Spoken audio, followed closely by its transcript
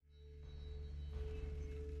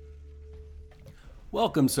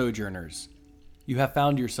Welcome, Sojourners. You have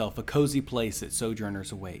found yourself a cozy place at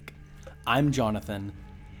Sojourners Awake. I'm Jonathan,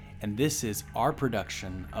 and this is our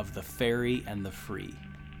production of The Fairy and the Free.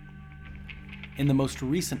 In the most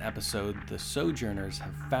recent episode, the Sojourners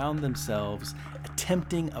have found themselves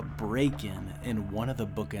attempting a break-in in one of the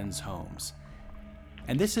Bookends' homes.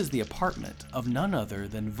 And this is the apartment of none other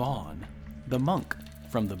than Vaughn, the monk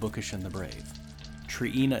from The Bookish and the Brave.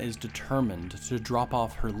 Trina is determined to drop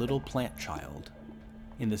off her little plant child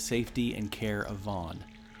in the safety and care of Vaughn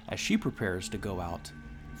as she prepares to go out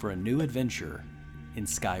for a new adventure in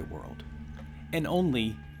Skyworld. And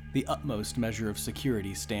only the utmost measure of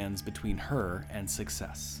security stands between her and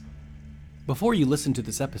success. Before you listen to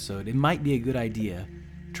this episode, it might be a good idea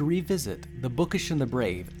to revisit The Bookish and the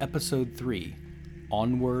Brave, Episode 3,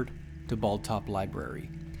 Onward to Baldtop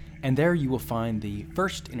Library. And there you will find the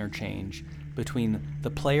first interchange between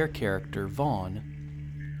the player character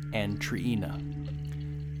Vaughn and Trina.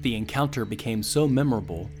 The encounter became so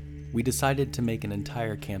memorable, we decided to make an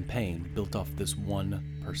entire campaign built off this one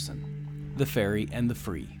person, the Fairy and the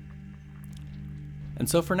Free. And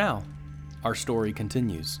so for now, our story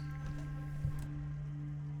continues.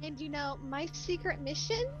 And my secret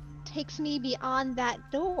mission takes me beyond that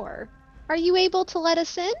door. Are you able to let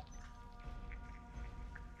us in?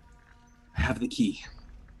 I have the key.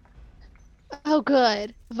 Oh,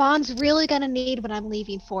 good. Vaughn's really gonna need what I'm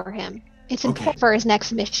leaving for him. It's Okay. important for his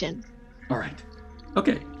next mission. All right.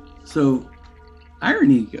 Okay. So,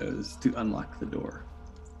 Irony goes to unlock the door.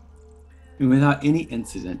 And without any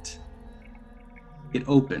incident, it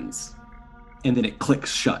opens. And then it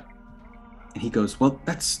clicks shut. And he goes, well,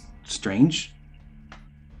 that's strange.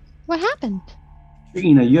 What happened?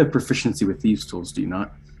 Trina, you have proficiency with thieves' tools, do you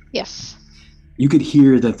not? Yes. You could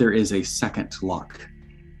hear that there is a second lock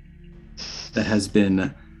that has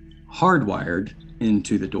been hardwired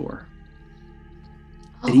into the door.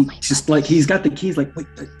 And Oh my just God. like, he's got the keys, like, wait,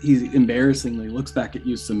 he embarrassingly looks back at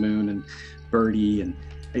you, Simoon and Birdie, and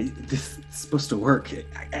hey, this is supposed to work.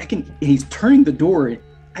 I can, and he's turning the door.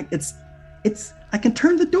 I can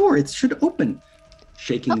turn the door. It should open.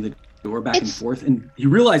 Shaking the door back and forth. And you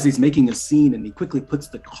realize he's making a scene, and he quickly puts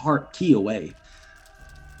the key away.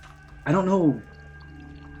 I don't know.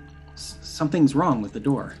 Something's wrong with the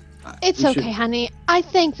door. It's okay, honey. I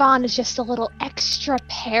think Vaughn is just a little extra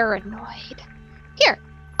paranoid. Here,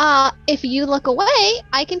 if you look away,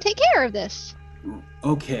 I can take care of this.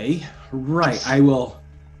 Okay, right. I will.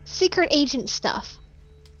 Secret agent stuff.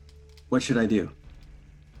 What should I do?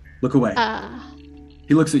 Look away.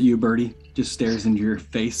 He looks at you, Birdie. Just stares into your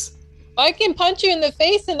face. I can punch you in the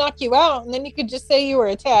face and knock you out, and then you could just say you were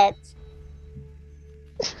attacked.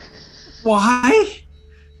 Why?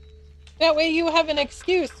 That way you have an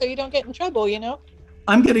excuse so you don't get in trouble,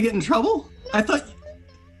 I'm gonna get in trouble? I thought...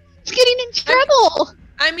 He's getting in trouble!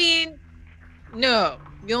 I mean, no,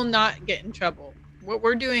 you'll not get in trouble. What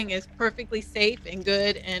we're doing is perfectly safe and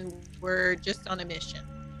good, and we're just on a mission.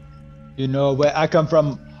 Where I come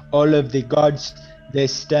from, all of the guards, they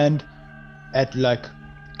stand at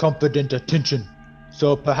confident attention.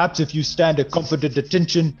 So perhaps if you stand at confident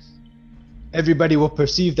attention, everybody will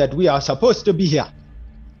perceive that we are supposed to be here.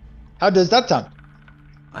 How does that sound?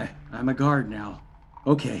 I'm a guard now.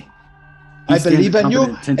 Okay. I believe in you,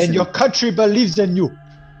 Confident attention. and your country believes in you.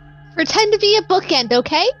 Pretend to be a bookend,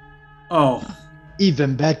 okay? Oh.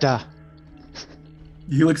 Even better.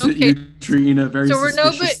 He looks at Okay. you, Trina, very So we're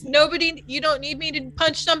suspicious. nobody. You don't need me to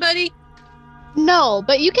punch somebody. No,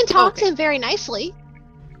 but you can talk Okay. to him very nicely.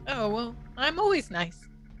 Oh well, I'm always nice.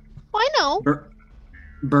 Why no?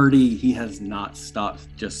 Birdie, he has not stopped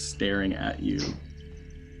just staring at you.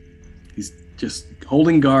 He's just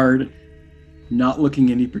holding guard, not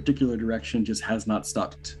looking any particular direction, just has not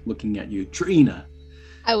stopped looking at you. Trina.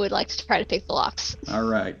 I would like to try to pick the locks. All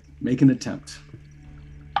right, make an attempt.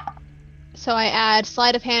 So I add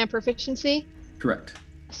sleight of hand and proficiency. Correct.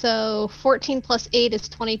 So 14 plus 8 is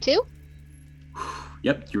 22.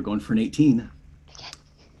 Yep, you're going for an 18.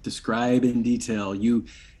 Describe in detail. You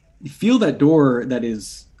feel that door that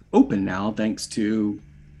is open now thanks to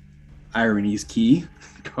Irony's key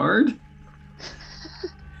card.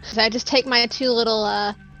 So I just take my two little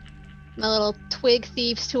my little twig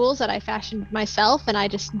thieves tools that I fashioned myself, and I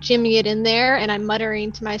just jimmy it in there, and I'm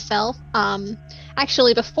muttering to myself.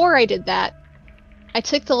 Actually, before I did that, I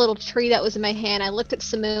took the little tree that was in my hand, I looked at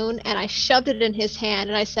Simoon, and I shoved it in his hand,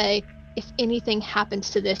 and I say, if anything happens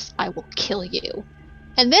to this, I will kill you.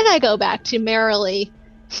 And then I go back to merrily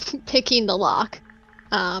picking the lock.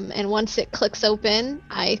 And once it clicks open,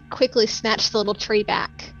 I quickly snatch the little tree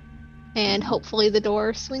back. And hopefully the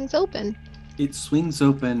door swings open. It swings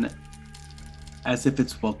open as if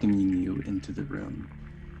it's welcoming you into the room.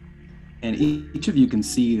 And each of you can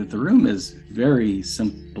see that the room is very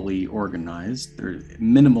simply organized. There are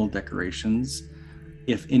minimal decorations,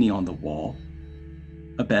 if any, on the wall.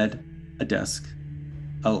 A bed, a desk,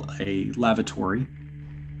 a lavatory,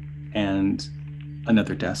 and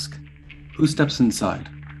another desk. Who steps inside?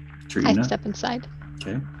 Trina? I step inside.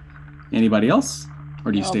 Okay. Anybody else?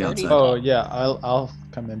 Or do you No, stay Birdie. outside? Oh yeah, I'll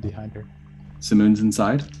come in behind her. Simoon's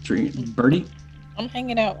inside. Birdie? I'm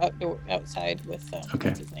hanging out outside with Okay.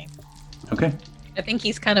 what's his name? Okay. I think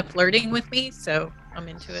he's kind of flirting with me, so I'm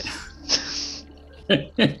into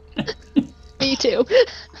it. Me too.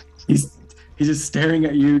 He's just staring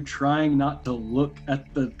at you, trying not to look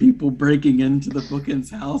at the people breaking into the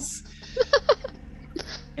Bookends house.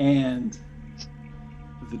 And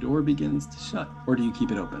the door begins to shut. Or do you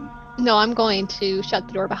keep it open? No, I'm going to shut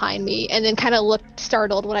the door behind me and then kind of look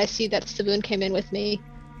startled when I see that Savoon came in with me.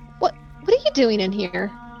 What are you doing in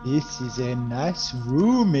here? This is a nice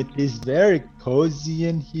room. It is very cozy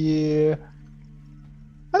in here.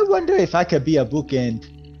 I wonder if I could be a bookend.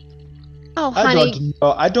 Oh, I honey. don't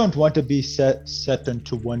know. I don't want to be set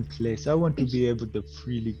into one place. I want to be able to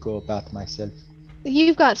freely go about myself.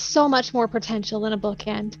 You've got so much more potential than a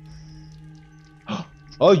bookend.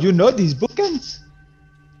 Oh, you know these bookends?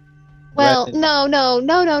 Well, Right. no.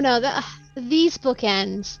 These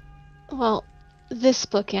bookends. Well, this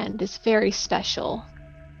bookend is very special.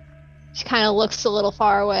 She kind of looks a little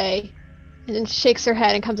far away and then shakes her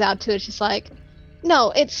head and comes out to it. She's like,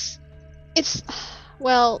 no, it's,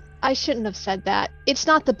 well, I shouldn't have said that. It's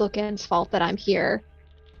not the bookend's fault that I'm here.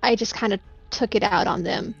 I just kind of took it out on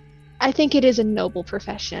them. I think it is a noble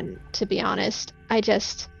profession, to be honest. I'm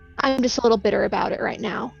just a little bitter about it right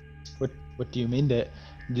now. What do you mean that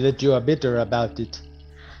you are bitter about it?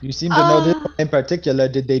 You seem to know this one in particular.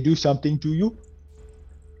 Did they do something to you?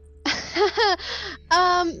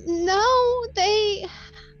 No, they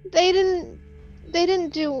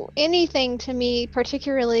didn't do anything to me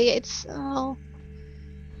particularly. It's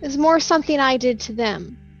more something I did to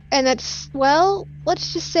them. And that's, well,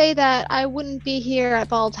 let's just say that I wouldn't be here at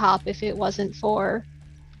Balltop if it wasn't for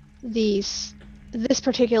this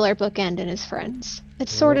particular bookend and his friends. It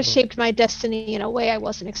sort of Oh. shaped my destiny in a way I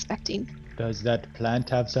wasn't expecting. Does that plant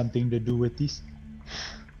have something to do with this?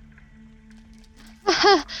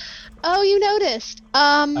 Oh, you noticed.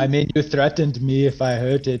 I mean, you threatened me if I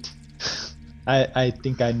hurt it. I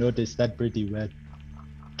think I noticed that pretty well.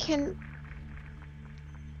 Can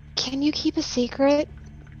you keep a secret?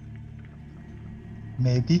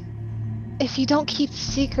 Maybe. If you don't keep the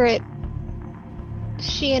secret,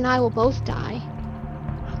 she and I will both die.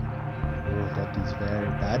 Oh, that is very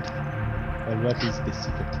bad. Well, what is the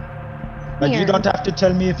secret? But you Here. don't have to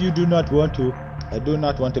tell me if you do not want to. I do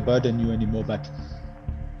not want to burden you anymore, but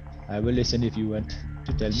I will listen if you want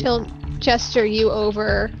to tell me. She'll gesture you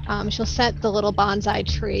over. She'll set the little bonsai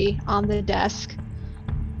tree on the desk.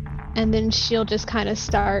 And then she'll just kind of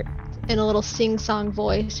start in a little sing-song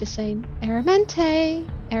voice, just saying, Aramente,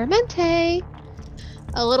 Aramente.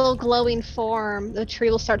 A little glowing form, the tree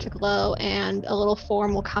will start to glow, and a little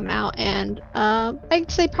form will come out, and I'd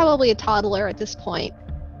say probably a toddler at this point.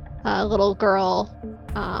 A little girl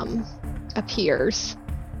appears.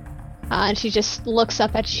 And she just looks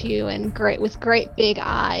up at you and with great big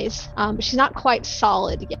eyes. But she's not quite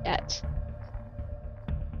solid yet.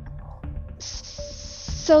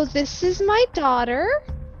 So this is my daughter.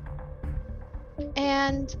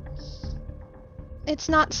 And it's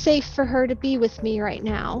not safe for her to be with me right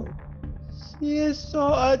now. She is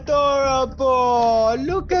so adorable.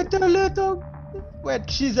 Look at the little. Wait,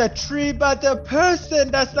 she's a tree, but a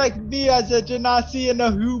person. That's like me as a Genasi and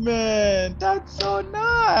a human. That's so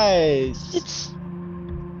nice. It's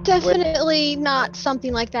definitely not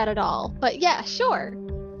something like that at all. But yeah, sure.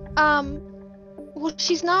 Well,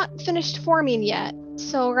 she's not finished forming yet.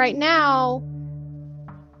 So right now,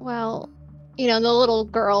 well, the little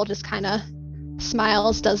girl just kind of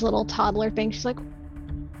smiles, does a little toddler thing. She's like,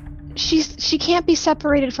 she can't be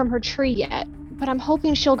separated from her tree yet, but I'm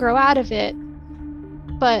hoping she'll grow out of it.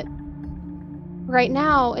 But right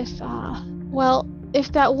now, if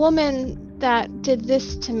that woman that did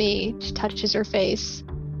this to me, she touches her face,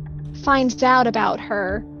 finds out about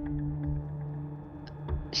her,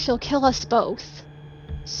 she'll kill us both.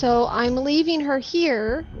 So I'm leaving her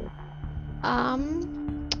here,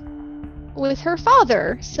 with her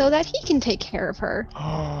father so that he can take care of her.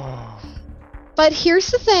 But here's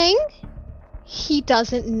the thing, he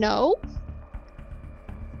doesn't know.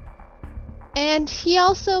 And he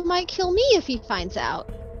also might kill me if he finds out.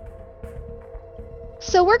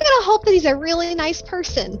 So we're gonna hope that he's a really nice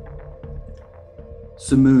person.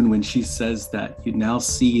 Simoon, when she says that, you now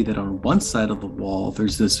see that on one side of the wall,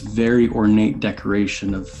 there's this very ornate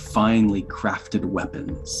decoration of finely crafted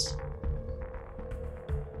weapons.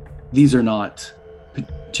 These are not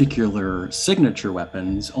particular signature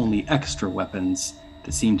weapons, only extra weapons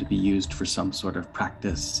that seem to be used for some sort of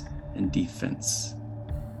practice and defense.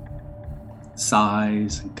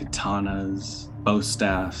 Sais and katanas, bow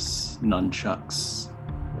staffs, nunchucks,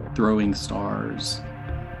 throwing stars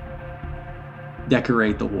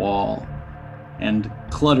decorate the wall, and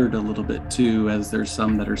cluttered a little bit too, as there's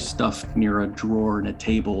some that are stuffed near a drawer and a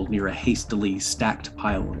table near a hastily stacked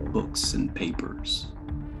pile of books and papers.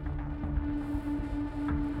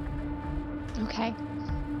 Okay.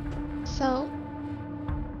 So,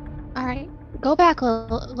 all right. Go back,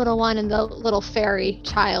 little one, and the little fairy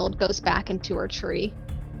child goes back into her tree.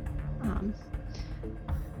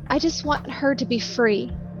 I just want her to be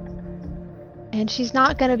free. And she's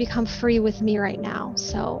not going to become free with me right now.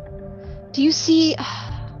 So, do you see...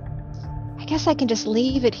 I guess I can just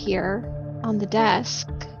leave it here on the desk.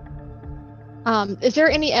 Is there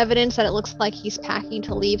any evidence that it looks like he's packing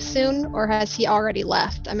to leave soon, or has he already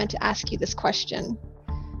left? I meant to ask you this question.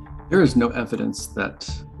 There is no evidence that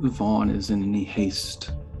Vaughn is in any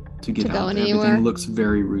haste to get out. Anywhere. Everything looks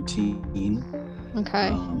very routine.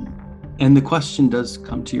 Okay. And the question does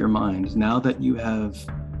come to your mind, now that you have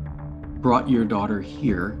brought your daughter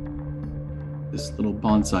here, this little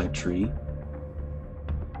bonsai tree,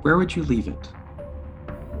 where would you leave it?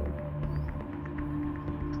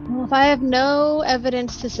 Well, if I have no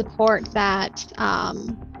evidence to support that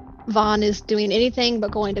Vaughn is doing anything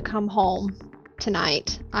but going to come home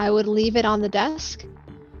tonight, I would leave it on the desk,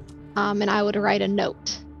 and I would write a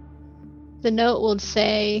note. The note would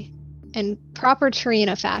say, in proper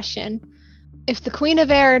Trina fashion, if the Queen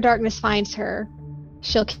of Air Darkness finds her,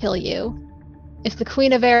 she'll kill you. If the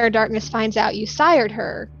Queen of Air Darkness finds out you sired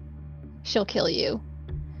her, she'll kill you.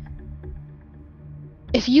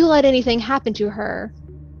 If you let anything happen to her,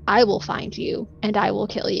 I will find you and I will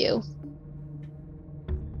kill you.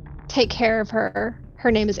 Take care of her.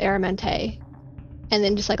 Her name is Aramente. And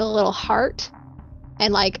then just like a little heart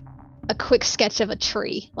and like a quick sketch of a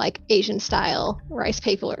tree, like Asian style rice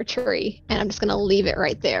paper tree. And I'm just going to leave it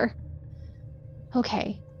right there.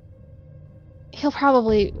 Okay. He'll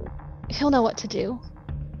know what to do.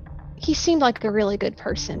 He seemed like a really good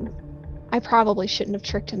person. I probably shouldn't have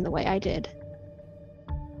tricked him the way I did.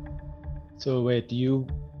 So wait, you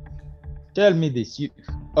tell me this.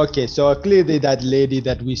 Okay, so clearly that lady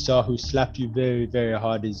that we saw who slapped you very, very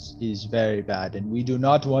hard is very bad, and we do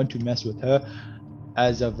not want to mess with her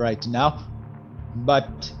as of right now.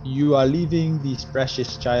 But you are leaving this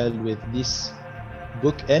precious child with this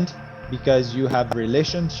bookend because you have a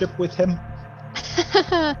relationship with him.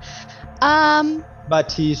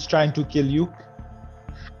 But he's trying to kill you.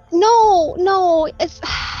 No, it's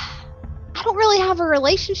I don't really have a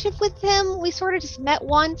relationship with him. We sort of just met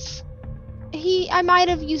once. I might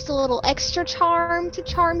have used a little extra charm to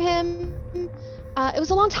charm him. It was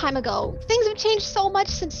a long time ago. Things have changed so much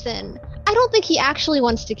since then. I don't think he actually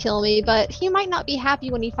wants to kill me, but he might not be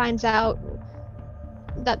happy when he finds out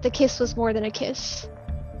that the kiss was more than a kiss.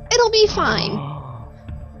 It'll be fine.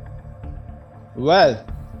 Well,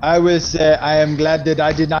 I will say I am glad that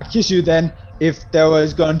I did not kiss you then, if there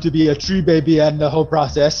was going to be a tree baby and the whole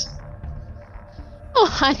process. Oh,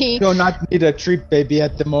 honey. Do not need a tree baby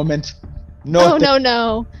at the moment. No.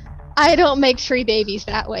 No. I don't make tree babies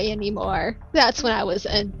that way anymore. That's when I was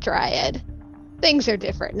a dryad. Things are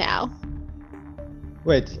different now.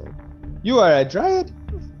 Wait, you are a dryad?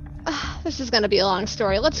 This is gonna be a long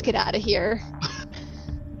story. Let's get out of here.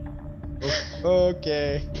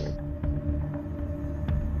 Okay.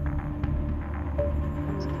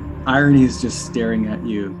 Irony is just staring at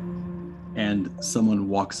you, and someone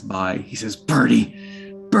walks by. He says, Birdie,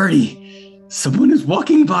 someone is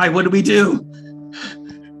walking by. What do we do?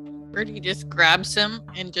 Birdie just grabs him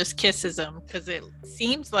and just kisses him because it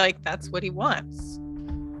seems like that's what he wants.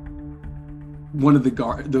 One of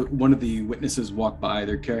the witnesses walk by.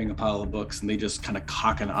 They're carrying a pile of books, and they just kind of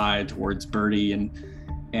cock an eye towards Birdie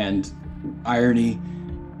and Irony.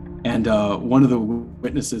 And one of the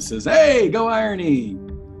witnesses says, "Hey, go Irony!"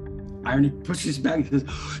 Irony pushes back and says,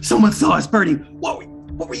 "Someone saw us, Birdie. What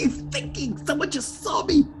were you thinking? Someone just saw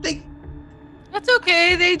me. That's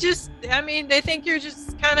okay. They think you're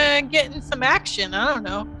just kind of getting some action. I don't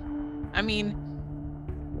know.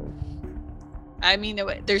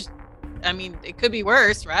 It could be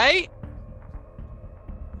worse, right?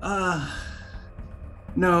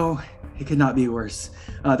 No, it could not be worse.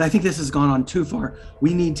 I think this has gone on too far.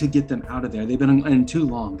 We need to get them out of there. They've been in too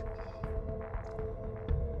long."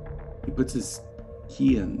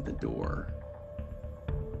 key in the door.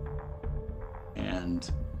 And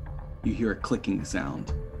you hear a clicking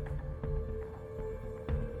sound.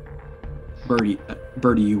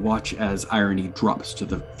 Birdie, you watch as Irony drops to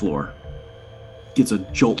the floor, gets a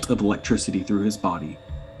jolt of electricity through his body,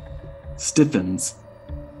 stiffens,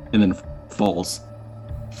 and then falls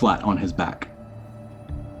flat on his back.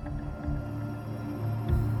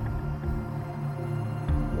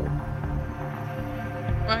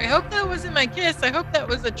 Well, I hope that wasn't my kiss. I hope that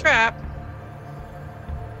was a trap.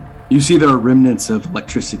 You see there are remnants of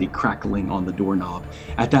electricity crackling on the doorknob.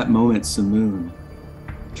 At that moment, Simoon,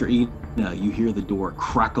 Trina, you hear the door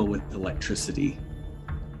crackle with electricity.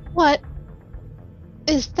 What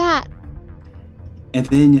is that? And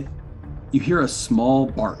then you hear a small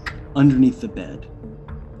bark underneath the bed.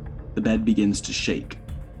 The bed begins to shake.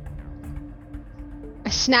 I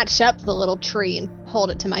snatch up the little tree and hold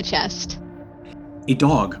it to my chest. A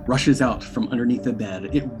dog rushes out from underneath the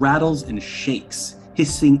bed. It rattles and shakes,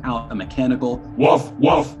 hissing out a mechanical woof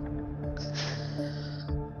woof.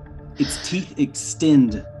 Its teeth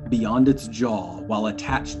extend beyond its jaw while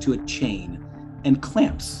attached to a chain and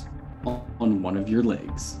clamps on one of your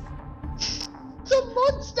legs. The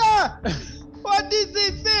monster! What is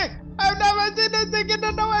this thing? I've never seen this thing get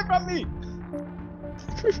away from me!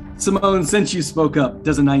 Simone, since you spoke up,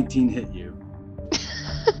 does a 19 hit you?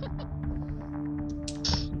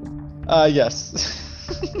 Yes.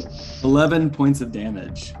 11 points of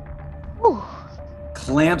damage. Whew.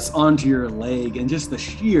 Clamps onto your leg, and just the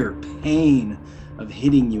sheer pain of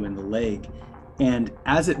hitting you in the leg. And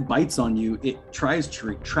as it bites on you, it tries to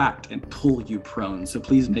retract and pull you prone. So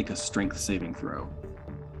please make a strength saving throw.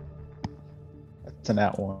 That's an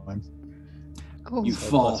at one. Oh. You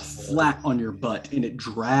fall flat on your butt, and it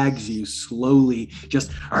drags you slowly.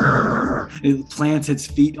 Just it plants its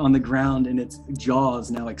feet on the ground, and its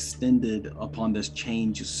jaws, now extended upon this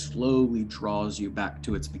chain, just slowly draws you back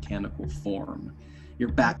to its mechanical form. Your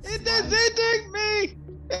back. It is eating me!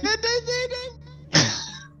 It is eating!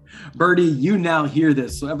 Birdie, you now hear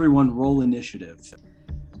this, so everyone roll initiative.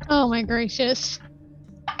 Oh my gracious.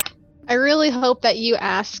 I really hope that you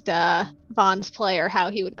asked Vaughn's player how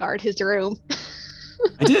he would guard his room.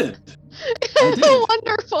 I did. I did.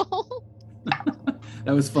 Wonderful.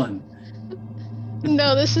 That was fun.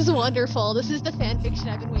 No, this is wonderful. This is the fan fiction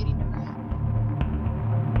I've been waiting to write.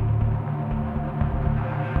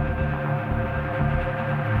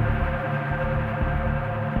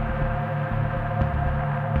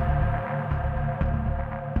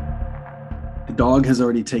 The dog has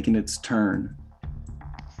already taken its turn.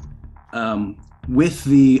 With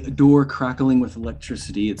the door crackling with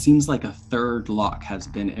electricity, it seems like a third lock has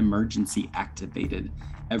been emergency activated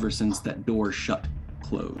ever since that door shut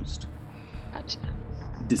closed, Gotcha.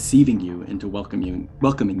 deceiving you into welcoming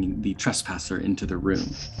the trespasser into the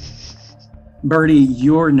room. Birdie,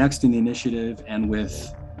 you're next in the initiative, and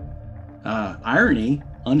with Irony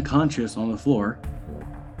unconscious on the floor,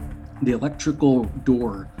 the electrical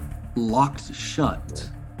door locked shut,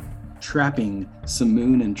 trapping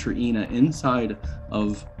Simoon and Trina inside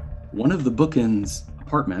of one of the Bookends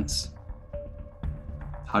apartments.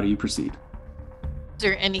 How do you proceed? Is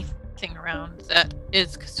there anything around that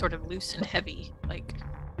is sort of loose and heavy? Like,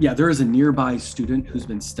 Yeah, there is a nearby student who's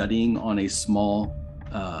been studying on a small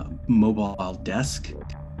mobile desk,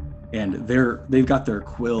 and they've got their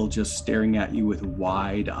quill just staring at you with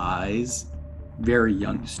wide eyes. Very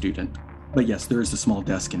young student. But yes, there is a small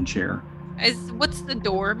desk and chair. what's the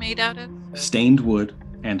door made out of? Stained wood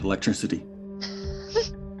and electricity.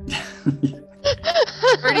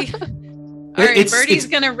 Birdie. All right, Birdie's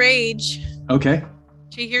gonna rage. Okay.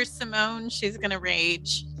 She hears Simone. She's gonna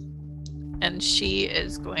rage, and she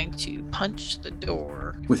is going to punch the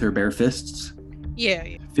door. With her bare fists.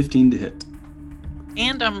 Yeah. 15 to hit.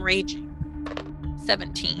 And I'm raging.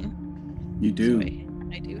 17. You do. So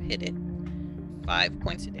I do hit it. 5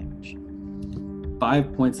 points of damage.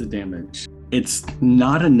 5 points of damage. It's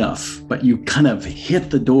not enough, but you kind of hit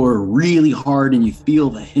the door really hard and you feel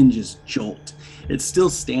the hinges jolt. It still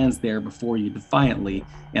stands there before you defiantly,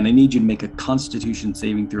 and I need you to make a Constitution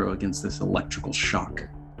saving throw against this electrical shock.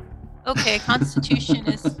 Okay, Constitution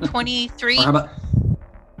is 23. Or how about...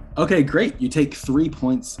 Okay, great. You take 3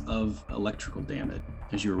 points of electrical damage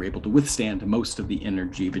as you were able to withstand most of the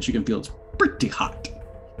energy, but you can feel it's pretty hot.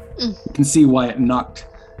 You can see why it knocked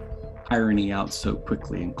Irony out so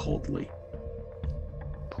quickly and coldly.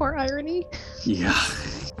 Poor Irony. Yeah.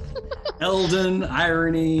 Eldon,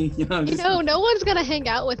 Irony, No one's gonna hang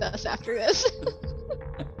out with us after this.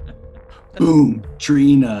 Boom.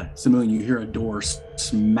 Trina, Simone, you hear a door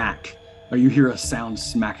smack, or you hear a sound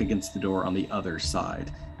smack against the door on the other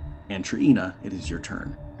side. And Trina, it is your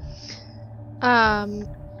turn.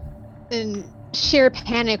 In sheer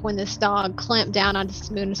panic when this dog clamped down onto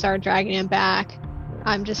Smoon and started dragging him back,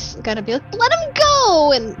 I'm just gonna be like, let him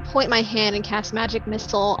go! And point my hand and cast Magic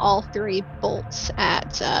Missile all 3 bolts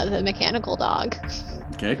at the mechanical dog.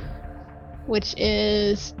 Okay. Which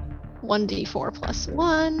is 1d4 plus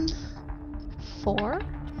 1, 4,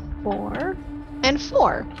 4, and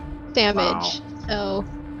 4 damage. Wow. So,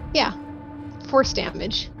 yeah, force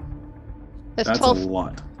damage. That's a 12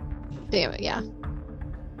 lot. damage, yeah.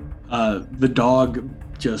 The dog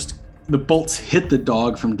the bolts hit the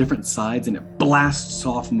dog from different sides and it blasts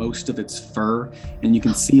off most of its fur. And you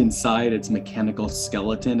can see inside its mechanical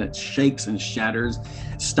skeleton. It shakes and shatters,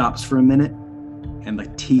 stops for a minute, and the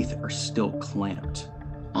teeth are still clamped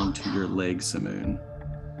onto your leg, Simoon.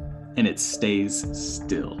 And it stays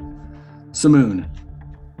still. Simoon,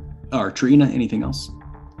 or Trina, anything else?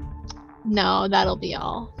 No, that'll be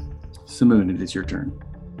all. Simoon, it is your turn.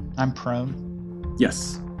 I'm prone.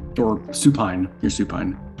 Yes. Or supine. You're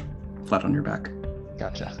supine. Flat on your back.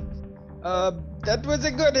 Gotcha. That was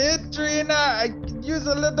a good hit, Trina. I could use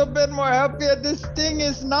a little bit more help here. This thing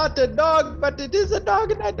is not a dog, but it is a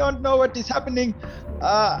dog, and I don't know what is happening.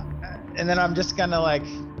 And then I'm just gonna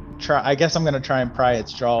try. I guess I'm gonna try and pry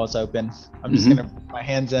its jaws open. I'm just gonna put my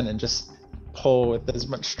hands in and just pull with as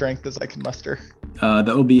much strength as I can muster.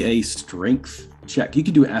 That will be a strength check. You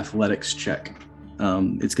could do an athletics check.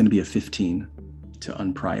 It's going to be a 15 to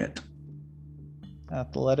unpry it.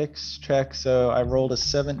 Athletics check. So I rolled a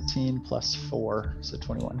 17 plus 4, so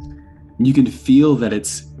 21. You can feel that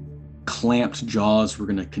its clamped jaws were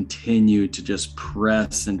going to continue to just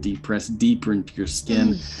press and depress deeper into your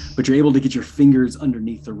skin, but you're able to get your fingers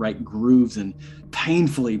underneath the right grooves and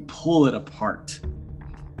painfully pull it apart.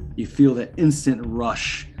 You feel that instant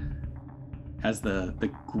rush as the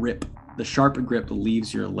sharp grip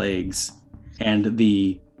leaves your legs, and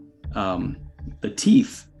the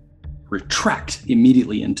teeth retract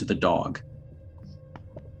immediately into the dog,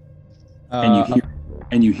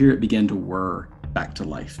 and you hear it begin to whir back to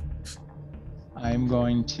life. I'm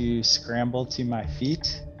going to scramble to my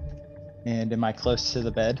feet, and am I close to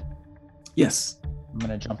the bed? Yes. I'm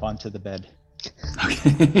gonna jump onto the bed.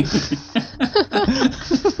 Okay.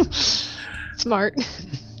 Smart.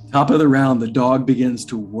 Top of the round, the dog begins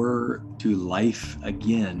to whir to life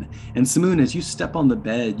again. And Simoon, as you step on the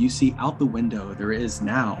bed, you see out the window there is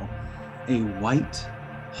now a white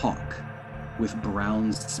hawk with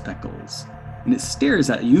brown speckles. And it stares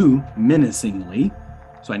at you menacingly.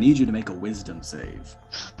 So I need you to make a wisdom save.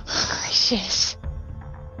 Gracious.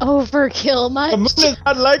 Overkill much? The moon is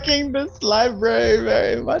not liking this library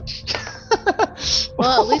very much.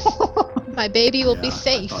 Well, at least my baby will be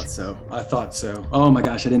safe. I thought so. Oh my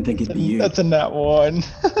gosh, I didn't think it'd be you. That's a nat 1.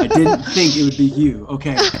 I didn't think it would be you.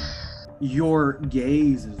 Okay. Your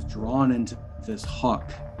gaze is drawn into this hawk,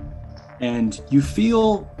 and you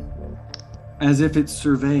feel as if it's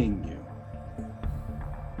surveying you.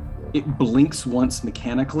 It blinks once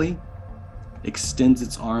mechanically, extends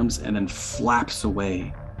its arms, and then flaps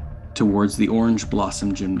away towards the Orange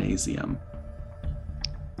Blossom Gymnasium.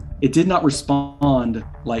 It did not respond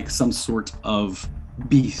like some sort of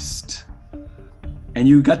beast. And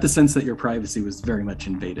you got the sense that your privacy was very much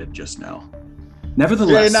invaded just now.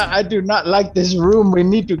 Nevertheless, I do not like this room. We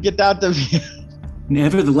need to get out of here.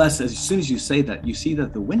 Nevertheless, as soon as you say that, you see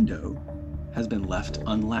that the window has been left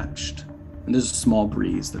unlatched. And there's a small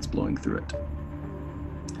breeze that's blowing through it.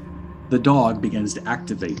 The dog begins to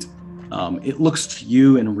activate. It looks to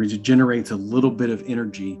you and regenerates a little bit of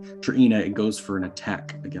energy. Trina, it goes for an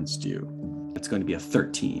attack against you. It's going to be a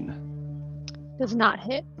 13. Does not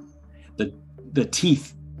hit. The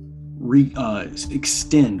teeth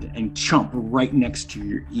extend and chomp right next to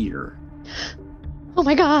your ear. Oh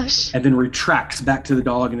my gosh. And then retracts back to the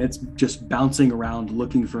dog, and it's just bouncing around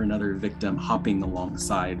looking for another victim, hopping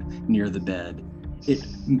alongside near the bed.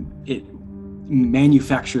 It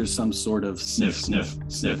manufactures some sort of sniff, sniff,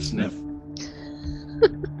 sniff, sniff.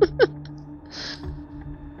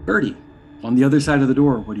 Birdie, on the other side of the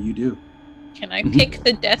door, what do you do? Can I pick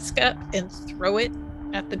the desk up and throw it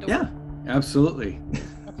at the door? Yeah, absolutely.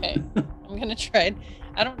 Okay, I'm gonna try it.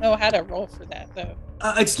 I don't know how to roll for that though.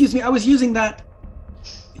 Excuse me, I was using that.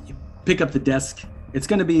 You pick up the desk. It's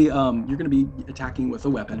gonna be, you're gonna be attacking with a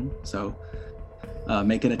weapon, so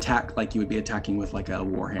make an attack like you would be attacking with like a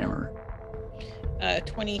warhammer.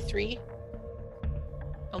 23.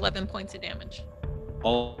 11 points of damage.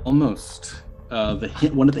 Almost.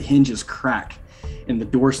 One of the hinges crack, and the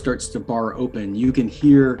door starts to bar open. You can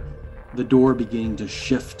hear the door beginning to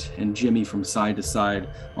shift and jimmy from side to side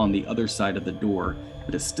on the other side of the door.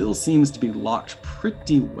 but it still seems to be locked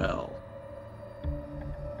pretty well.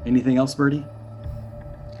 Anything else, Birdie?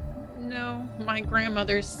 No, my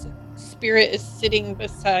grandmother's spirit is sitting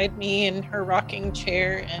beside me in her rocking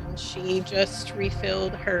chair, and she just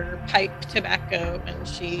refilled her pipe tobacco, and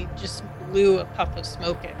she just blew a puff of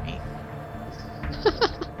smoke at me.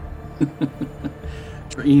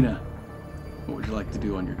 Traina, what would you like to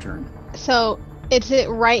do on your turn? So, is it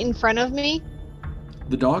right in front of me?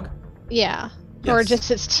 The dog? Yeah. Or Yes. just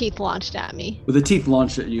its teeth launched at me? With the teeth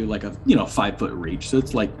launched at you like a 5-foot reach, so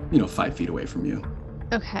it's like 5 feet away from you.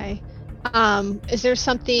 Okay. Is there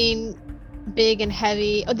something big and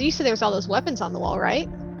heavy? Oh, you said there was all those weapons on the wall, right?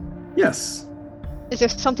 Yes. Is there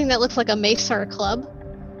something that looks like a mace or a club?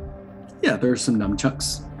 Yeah, there's some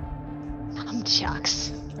nunchucks. Nunchucks.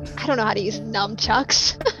 I don't know how to use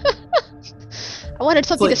nunchucks. I wanted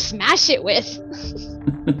something like- to smash it with.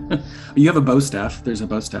 You have a bow staff. There's a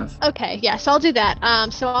bow staff. Okay, yeah, so I'll do that.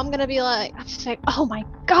 So I'm gonna be like, oh my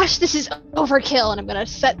gosh, this is overkill, and I'm gonna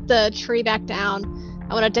set the tree back down.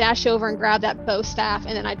 I want to dash over and grab that bow staff,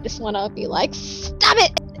 and then I just want to be like, stop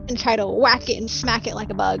it, and try to whack it and smack it like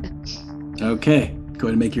a bug. Okay, go ahead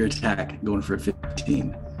and make your attack. Going for a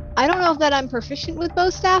 15. I don't know if that I'm proficient with bow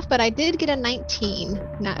staff, but I did get a 19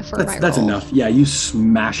 for my roll. That's enough. Yeah, you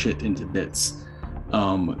smash it into bits.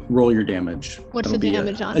 Roll your damage. What's That'll the be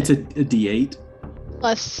damage on It's it? a D8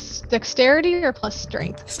 Plus dexterity or plus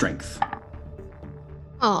strength? strength.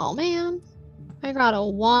 Oh man, I got a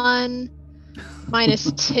 1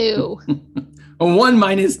 minus 2. A 1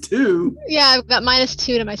 minus 2. Yeah, I've got minus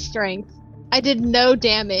 2 to my strength. I did no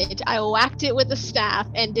damage. I whacked it with the staff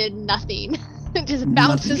and did nothing. It just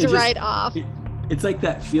bounces Nothing. It just- right off. It's like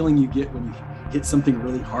that feeling you get when you hit something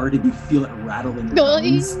really hard and you feel it rattle in your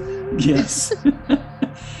Going. bones. Yes.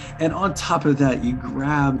 And on top of that, you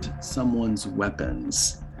grabbed someone's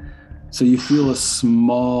weapons. So you feel a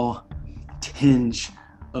small tinge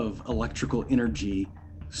of electrical energy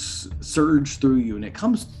surge through you, and it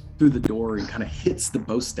comes through the door and kind of hits the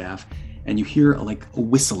bow staff, and you hear a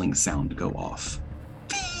whistling sound go off.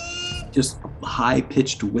 Just a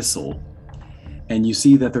high-pitched whistle. And you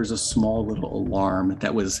see that there's a small little alarm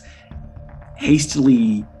that was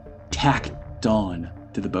hastily tacked on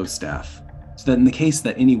to the bow staff, so that in the case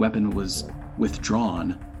that any weapon was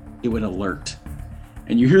withdrawn, it would alert.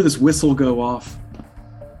 And you hear this whistle go off,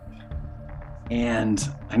 and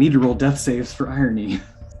I need to roll death saves for irony.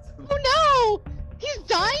 Oh no! He's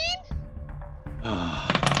dying?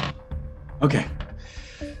 Okay.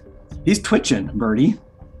 He's twitching, Birdie.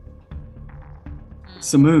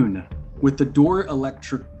 Simoon, with the door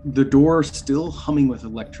still humming with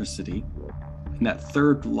electricity, and that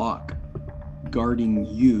third lock guarding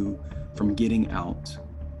you from getting out,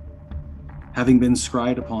 having been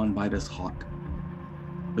scryed upon by this hawk,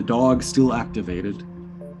 the dog still activated,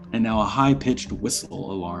 and now a high-pitched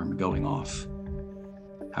whistle alarm going off.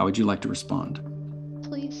 How would you like to respond?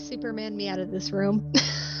 Please Superman me out of this room.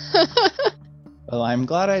 Well, I'm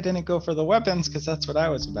glad I didn't go for the weapons because that's what I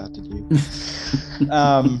was about to do.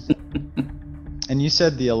 And you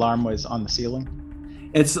said the alarm was on the ceiling?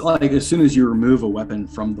 It's like as soon as you remove a weapon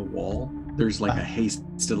from the wall, there's like a hasty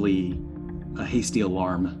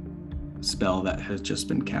alarm spell that has just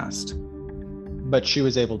been cast. But she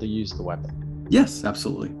was able to use the weapon. Yes,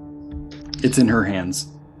 absolutely. It's in her hands.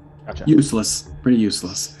 Gotcha. Useless. Pretty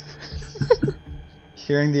useless.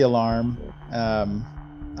 Hearing the alarm,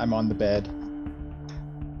 I'm on the bed.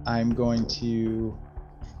 I'm going to...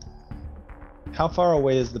 How far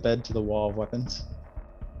away is the bed to the wall of weapons?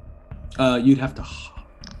 You'd have to...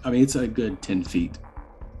 I mean, it's a good 10 feet.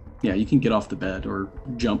 Yeah, you can get off the bed or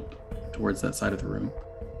jump towards that side of the room.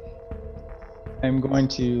 I'm going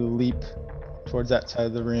to leap towards that side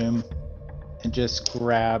of the room and just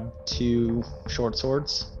grab 2 short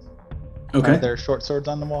swords. Okay. Are there short swords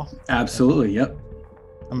on the wall? Absolutely, yep.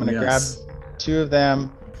 I'm going to Yes. grab 2 of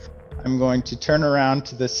them. I'm going to turn around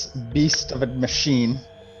to this beast of a machine.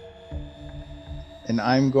 And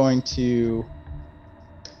I'm going to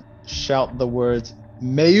shout the words,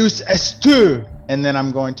 Meus Estu! And then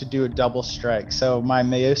I'm going to do a double strike. So my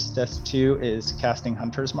Meus Estu is casting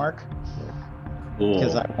Hunter's Mark.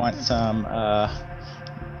 Because I want some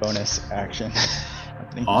bonus action.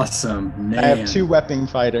 happening. Awesome, man. I have 2 weapon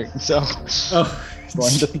fighting, so Oh,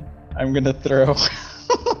 I'm gonna throw.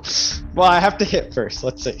 Well, I have to hit first.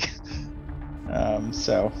 Let's see.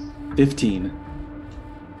 So 15.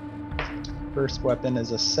 first weapon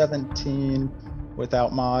is a 17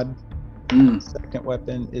 without mod. Second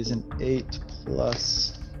weapon is an 8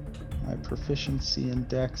 plus my proficiency in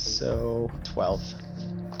Dex, so 12.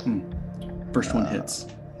 First one hits.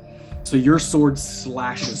 So your sword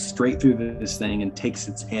slashes straight through this thing and takes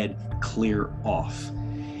its head clear off.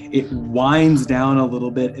 It winds down a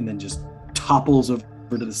little bit and then just topples over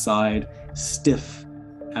to the side, stiff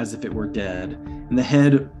as if it were dead. And the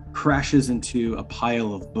head crashes into a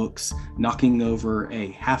pile of books, knocking over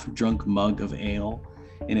a half-drunk mug of ale,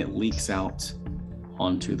 and it leaks out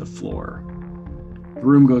onto the floor. The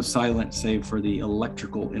room goes silent save for the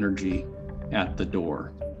electrical energy at the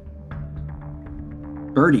door.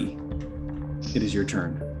 Birdie, it is your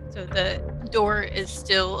turn. So the door is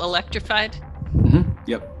still electrified?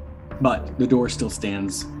 Yep. But the door still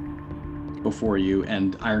stands before you,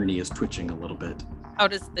 and Irony is twitching a little bit. How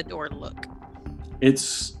does the door look?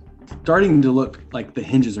 It's starting to look like the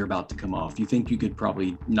hinges are about to come off. You think you could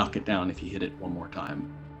probably knock it down if you hit it one more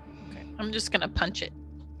time. Okay, I'm just gonna punch it.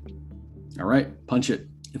 All right, punch it.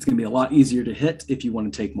 It's going to be a lot easier to hit if you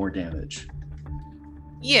want to take more damage.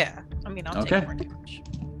 Yeah, I mean, I'll Okay. take more damage.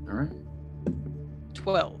 All right.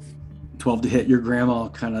 12. 12 to hit. Your grandma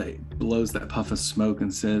kind of blows that puff of smoke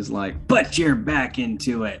and says, like, put your back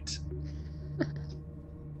into it.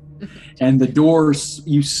 And the door,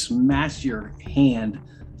 you smash your hand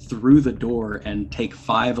through the door and take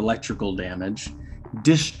 5 electrical damage,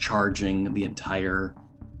 discharging the entire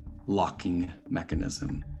locking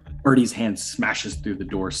mechanism. Birdie's hand smashes through the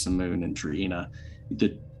door, Simoon and Trina.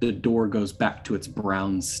 The door goes back to its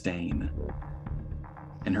brown stain,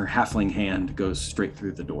 and her halfling hand goes straight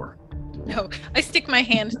through the door. No, I stick my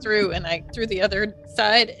hand through the other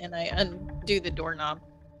side and I undo the doorknob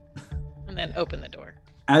and then open the door.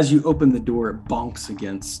 As you open the door, it bonks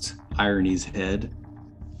against Irony's head,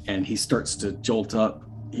 and he starts to jolt up.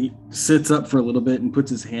 He sits up for a little bit and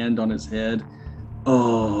puts his hand on his head.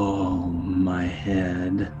 Oh, my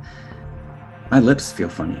head. My lips feel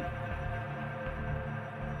funny.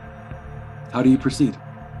 How do you proceed?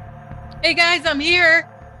 Hey guys, I'm here.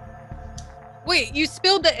 Wait, you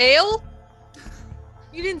spilled the ale?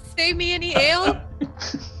 You didn't save me any ale?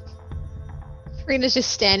 Trina's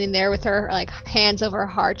just standing there with her like hands over her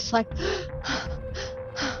heart, just like,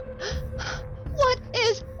 what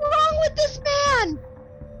is wrong with this man?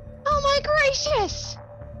 Oh my gracious!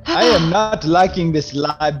 I am not liking this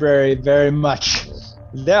library very much.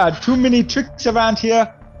 There are too many tricks around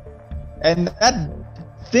here, and that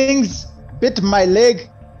thing's bit my leg,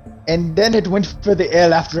 and then it went for the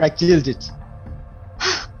ale after I killed it.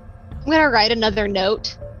 I'm gonna write another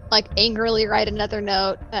note, like angrily write another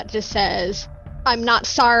note that just says, I'm not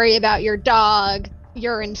sorry about your dog.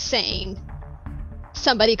 You're insane.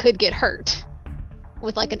 Somebody could get hurt.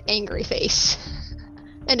 With like an angry face.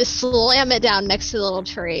 And just slam it down next to the little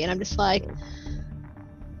tree. And I'm just like,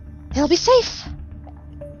 he'll be safe.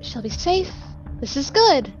 She'll be safe. This is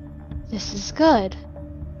good. This is good.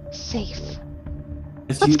 Safe.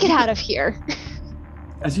 Let's get out of here.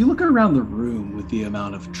 As you look around the room with the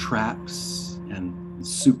amount of traps and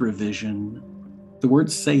supervision, the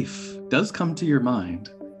word safe does come to your mind.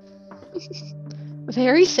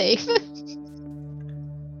 Very safe.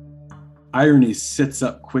 Irony sits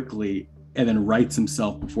up quickly and then rights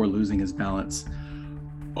himself before losing his balance.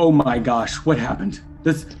 Oh my gosh, what happened?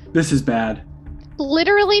 This is bad.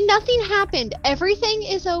 Literally nothing happened. Everything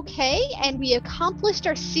is okay, and we accomplished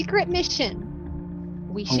our secret mission.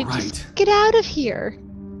 We should just get out of here.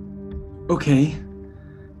 Okay.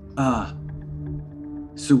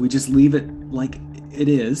 So we just leave it like it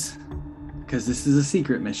is, because this is a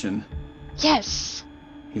secret mission. Yes.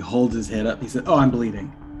 He holds his head up. He said, oh, I'm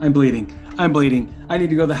bleeding. I need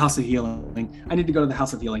to go to the House of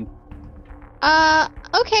Healing.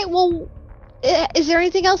 Okay, well, is there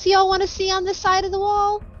anything else y'all want to see on this side of the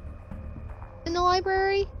wall? In the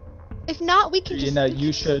library? If not, we can just...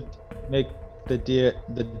 You should make the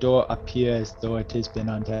door appear as though it has been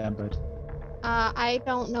untampered. I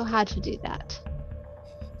don't know how to do that.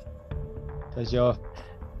 Does your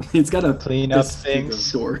it's got to clean up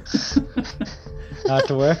things door. not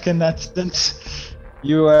work in that sense?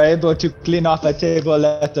 You are able to clean off a table,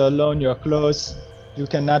 let alone your clothes. You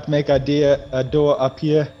cannot make a door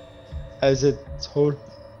appear as its whole.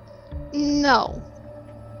 No.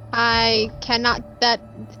 I cannot.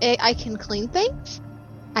 I can clean things.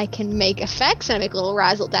 I can make effects, and I make little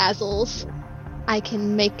razzle dazzles. I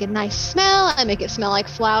can make a nice smell. I make it smell like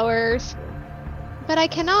flowers. But I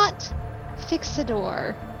cannot fix the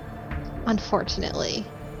door, unfortunately.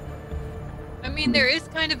 I mean, there is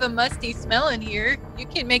kind of a musty smell in here. You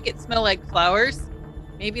can make it smell like flowers.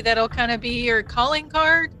 Maybe that'll kind of be your calling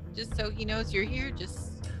card, just so he knows you're here.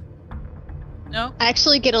 No? I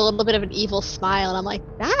actually get a little bit of an evil smile, and I'm like,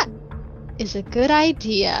 that is a good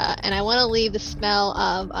idea. And I want to leave the smell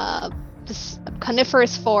of this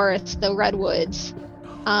coniferous forest, the redwoods,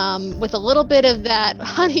 with a little bit of that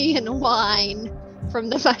honey and wine from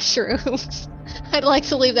the mushrooms. I'd like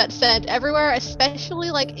to leave that scent everywhere,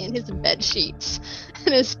 especially like in his bed sheets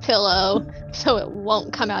and his pillow, so it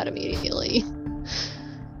won't come out immediately.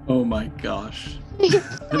 Oh my gosh.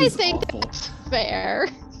 That I is think awful. that's fair.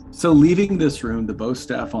 So leaving this room, the bow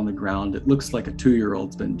staff on the ground, it looks like a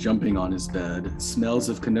 2-year-old's been jumping on his bed. It smells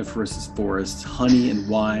of coniferous forests, honey and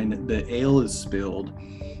wine. The ale is spilled,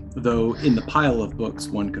 though in the pile of books,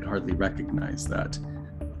 one could hardly recognize that.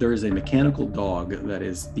 There is a mechanical dog that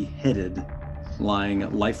is beheaded,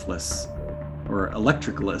 lying lifeless or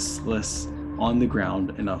electricless on the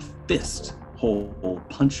ground, and a fist hole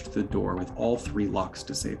punched the door with all 3 locks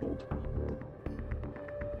disabled.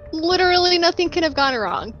 Literally nothing could have gone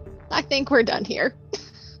wrong. I think we're done here.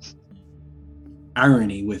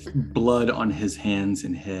 Irony, with blood on his hands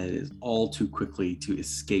and head, is all too quickly to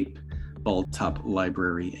escape Baldtop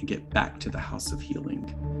Library and get back to the House of Healing.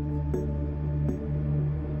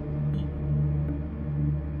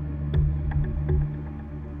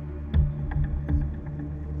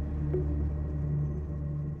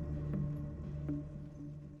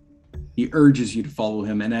 He urges you to follow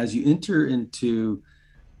him, and as you enter into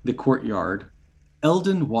the courtyard,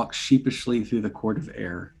 Eldon walks sheepishly through the court of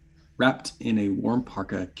air, wrapped in a warm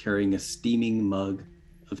parka, carrying a steaming mug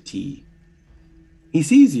of tea. He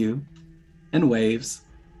sees you and waves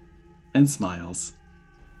and smiles.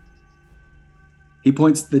 He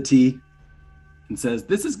points to the tea and says,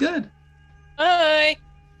 "This is good." Hi.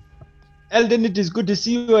 Eldon, it is good to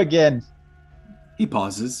see you again. He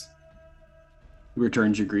pauses. He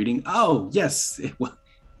returns your greeting. "Oh, yes. Well,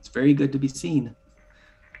 it's very good to be seen."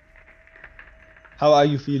 How are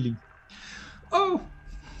you feeling? "Oh,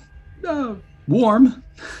 warm."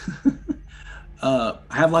 I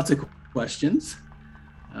have lots of questions,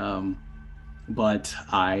 but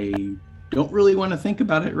I don't really want to think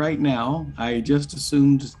about it right now. I just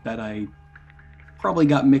assumed that I probably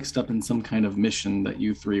got mixed up in some kind of mission that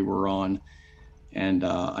you 3 were on, and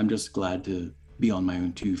I'm just glad to be on my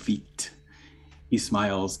own 2 feet. He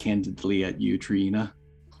smiles candidly at you, Trina.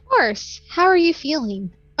 Of course. How are you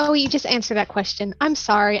feeling? Oh, you just answered that question. I'm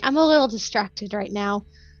sorry. I'm a little distracted right now.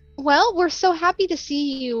 Well, we're so happy to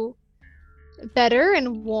see you better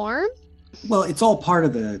and warm. Well, it's all part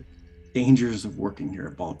of the dangers of working here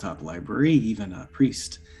at Baldtop Library. Even a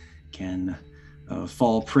priest can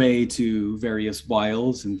fall prey to various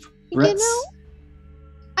wiles and threats. You know,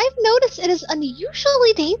 I've noticed it is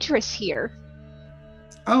unusually dangerous here.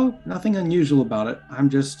 Oh, nothing unusual about it. I'm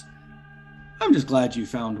just glad you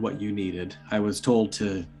found what you needed. I was told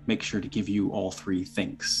to make sure to give you all 3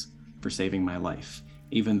 thanks for saving my life,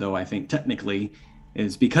 even though I think technically it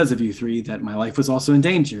is because of you 3 that my life was also in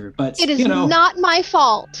danger. But It is you know, not my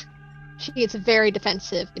fault. She gets very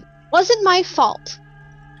defensive. It wasn't my fault.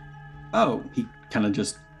 Oh, he kind of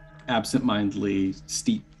just absentmindedly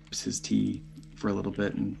steeps his tea for a little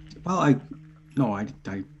bit, and I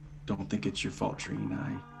don't think it's your fault,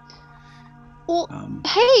 Trina. Well,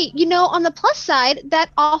 hey, you know, on the plus side,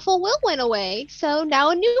 that awful will went away, so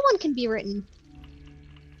now a new one can be written.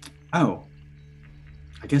 Oh,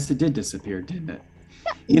 I guess it did disappear, didn't it?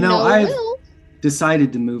 Yeah, no I've will.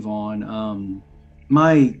 decided to move on.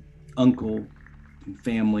 My uncle and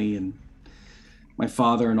family and my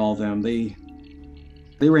father and all them, they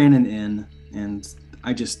ran an inn, and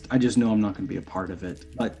I just know I'm not going to be a part of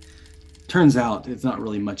it. But turns out it's not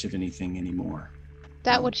really much of anything anymore.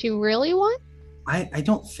 That what you really want? I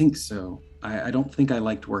don't think so. I don't think I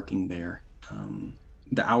liked working there.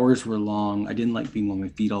 The hours were long. I didn't like being on my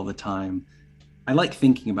feet all the time. I like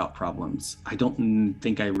thinking about problems. I don't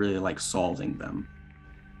think I really like solving them.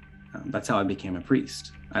 That's how I became a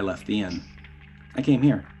priest. I left the inn. I came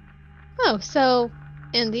here. Oh, so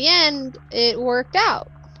in the end, it worked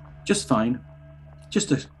out. Just fine.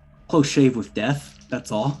 Just a close shave with death,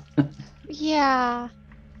 that's all. Yeah.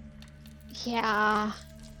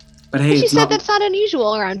 But hey, But you it's said not... that's not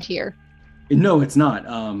unusual around here. No, it's not.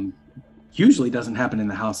 Usually doesn't happen in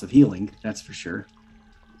the House of Healing, that's for sure.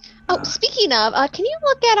 Oh, speaking of, can you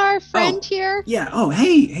look at our friend here? Yeah. Oh,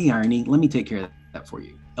 hey, Irony. Let me take care of that for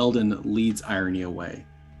you. Eldon leads Irony away.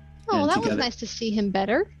 Oh, And that was together- nice to see him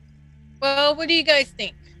better. Well, what do you guys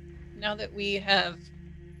think? Now that we have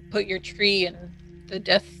put your tree in the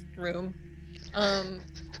death room,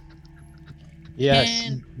 Yes,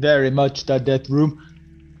 And- very much the death room.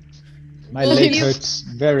 My Well, leg you- hurts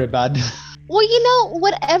very bad. Well, you know,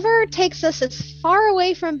 whatever takes us as far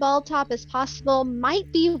away from Baldtop as possible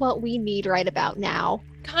might be what we need right about now.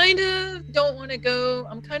 kind of don't want to go.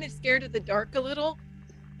 I'm kind of scared of the dark a little,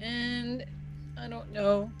 and I don't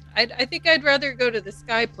know. I think I'd rather go to the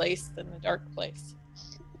sky place than the dark place.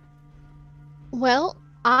 Well,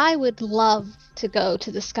 I would love to go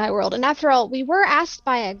to the Sky World. And after all, we were asked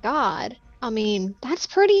by a god. I mean, that's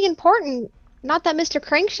pretty important. Not that Mr.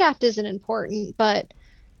 Crankshaft isn't important, but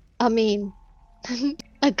I mean,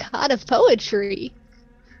 a god of poetry.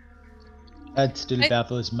 That still I-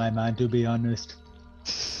 baffles my mind, to be honest.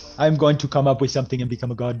 I'm going to come up with something and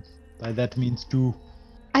become a god. By that means too.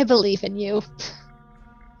 I believe in you.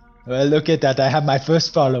 Well, look at that. I have my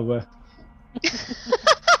first follower.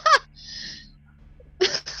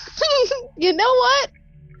 You know what?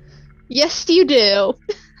 Yes, you do.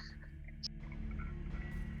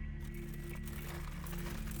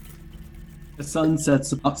 The sun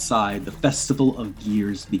sets outside, the Festival of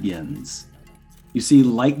Gears begins. You see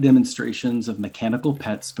light demonstrations of mechanical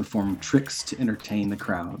pets perform tricks to entertain the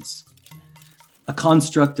crowds. A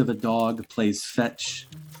construct of a dog plays fetch.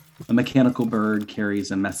 A mechanical bird carries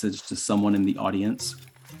a message to someone in the audience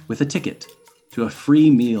with a ticket to a free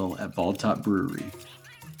meal at Baldtop Brewery.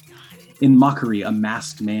 In mockery, a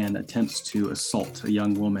masked man attempts to assault a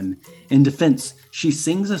young woman. In defense, she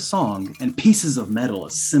sings a song and pieces of metal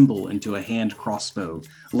assemble into a hand crossbow,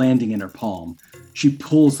 landing in her palm. She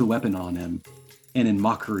pulls the weapon on him, and in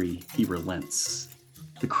mockery, he relents.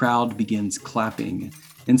 The crowd begins clapping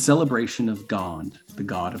in celebration of Gond, the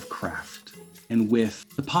god of craft. And with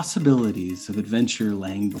the possibilities of adventure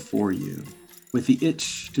laying before you, with the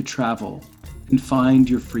itch to travel and find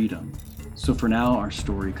your freedom. So for now, our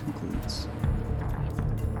story concludes.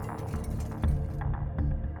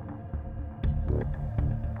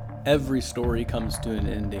 Every story comes to an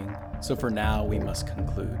ending, so for now we must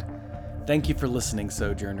conclude. Thank you for listening,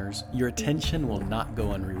 Sojourners. Your attention will not go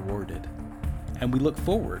unrewarded, and we look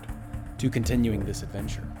forward to continuing this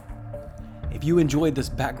adventure. If you enjoyed this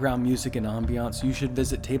background music and ambiance, you should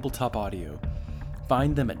visit Tabletop Audio.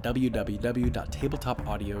 Find them at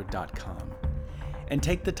www.tabletopaudio.com and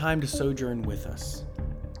take the time to sojourn with us.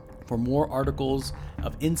 For more articles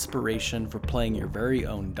of inspiration for playing your very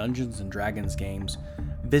own Dungeons & Dragons games,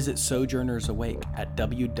 visit Sojourners Awake at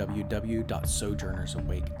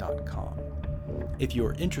www.sojournersawake.com. If you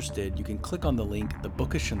are interested, you can click on the link The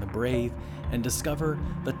Bookish and the Brave and discover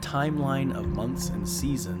the timeline of months and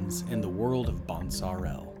seasons in the world of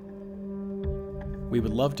Bonsarel. We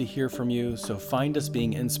would love to hear from you, so find us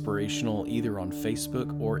being inspirational either on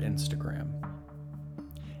Facebook or Instagram.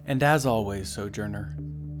 And as always, Sojourner,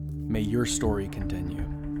 may your story continue.